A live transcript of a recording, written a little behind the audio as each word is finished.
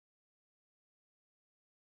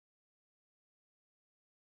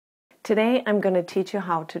Today I'm going to teach you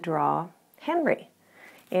how to draw Henry.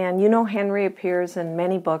 And you know Henry appears in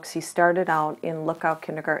many books. He started out in Look Out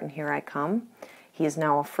Kindergarten, Here I Come. He is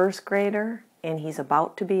now a first grader and he's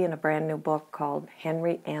about to be in a brand new book called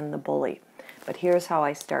Henry and the Bully. But here's how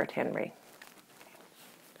I start Henry.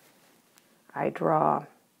 I draw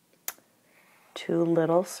two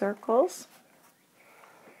little circles.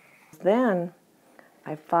 Then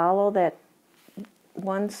I follow that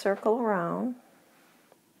one circle around,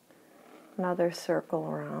 another circle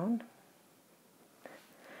around.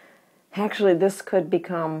 Actually, this could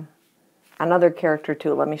become another character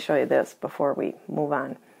too. Let me show you this before we move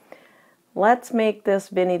on. Let's make this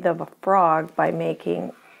Vinny the Frog by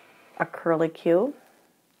making a curlicue,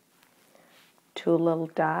 two little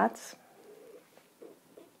dots,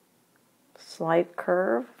 slight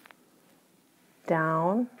curve,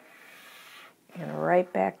 down, and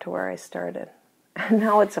right back to where I started.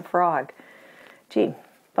 Now it's a frog. Gee,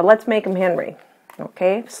 but let's make him Henry.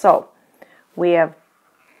 Okay, so we have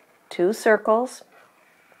two circles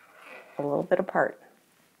a little bit apart.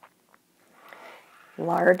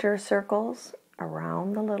 Larger circles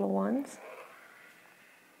around the little ones.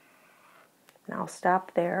 Now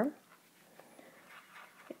stop there.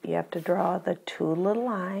 You have to draw the two little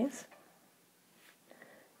eyes.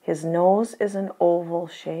 His nose is an oval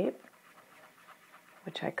shape,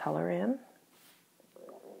 which I color in.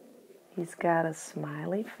 He's got a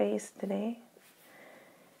smiley face today.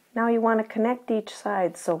 Now you want to connect each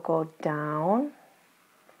side, so go down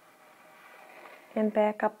and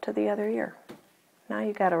back up to the other ear. Now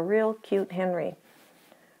you got a real cute Henry,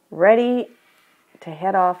 ready to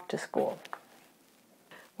head off to school.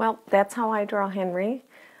 Well, that's how I draw Henry.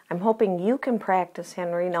 I'm hoping you can practice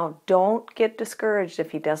Henry. Now don't get discouraged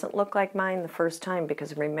if he doesn't look like mine the first time,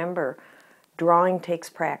 because remember, drawing takes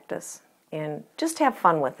practice, and just have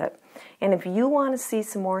fun with it. And if you want to see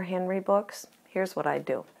some more Henry books, here's what I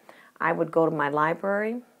do. I would go to my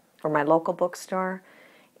library or my local bookstore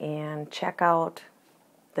and check out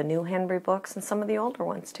the new Henry books and some of the older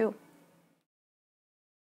ones too.